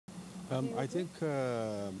I think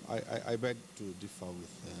I beg to differ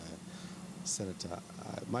with Senator.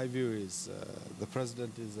 My view is the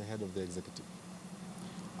President is the head of the executive.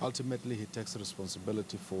 Ultimately, he takes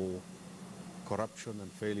responsibility for corruption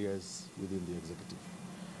and failures within the executive.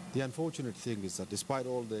 The unfortunate thing is that despite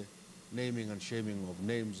all the naming and shaming of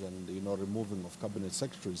names and removing of cabinet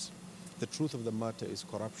secretaries, the truth of the matter is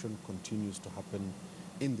corruption continues to happen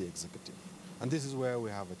in the executive. And this is where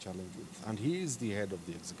we have a challenge with. And he is the head of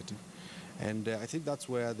the executive. And I think that's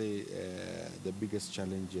where the biggest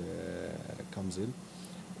challenge comes in.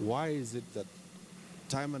 Why is it that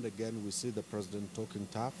time and again we see the president talking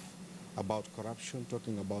tough about corruption,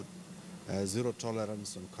 talking about zero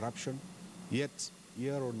tolerance on corruption, yet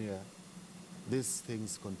year on year these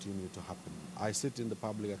things continue to happen. I sit in the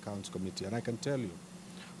Public Accounts Committee and I can tell you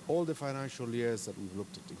all the financial years that we've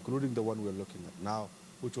looked at, including the one we're looking at now,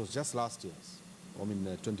 which was just last year's,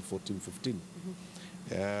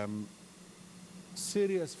 2014-15,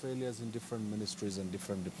 serious failures in different ministries and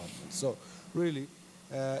different departments. So really,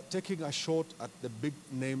 taking a shot at the big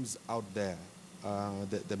names out there,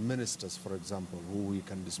 the ministers, for example, who we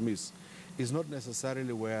can dismiss, is not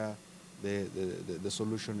necessarily where the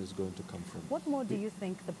solution is going to come from. What more do you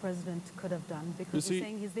think the president could have done? Because you're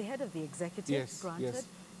saying he's the head of the executive, yes, granted. Yes.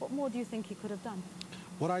 What more do you think he could have done?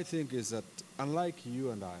 What I think is that, unlike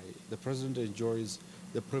you and I, the president enjoys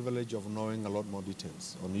the privilege of knowing a lot more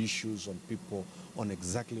details on issues, on people, on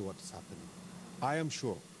exactly what's happening. I am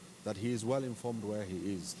sure that he is well informed where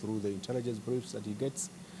he is through the intelligence briefs that he gets,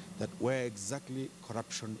 that where exactly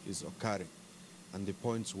corruption is occurring and the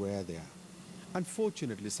points where they are.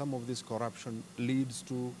 Unfortunately, some of this corruption leads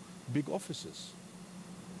to big offices.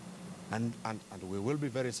 And we will be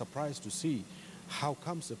very surprised to see how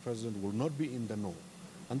comes the president will not be in the know.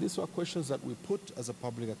 And these were questions that we put as a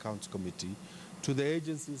Public Accounts Committee to the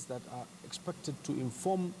agencies that are expected to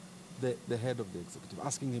inform the head of the executive,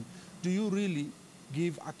 asking him, do you really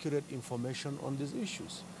give accurate information on these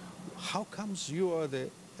issues? How comes you are the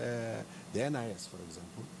NIS, for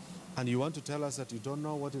example, and you want to tell us that you don't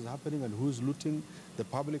know what is happening and who's looting the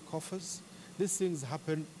public coffers? These things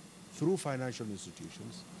happen through financial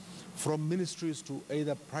institutions, from ministries to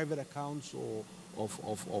either private accounts or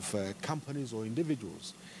of companies or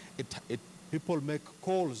individuals. People make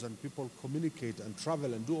calls and people communicate and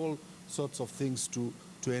travel and do all sorts of things to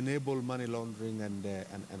enable money laundering and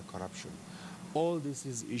corruption. All this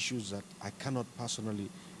is issues that I cannot personally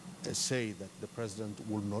say that the president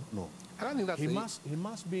will not know. I don't think that's he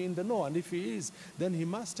must be in the know, and if he is, then he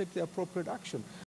must take the appropriate action.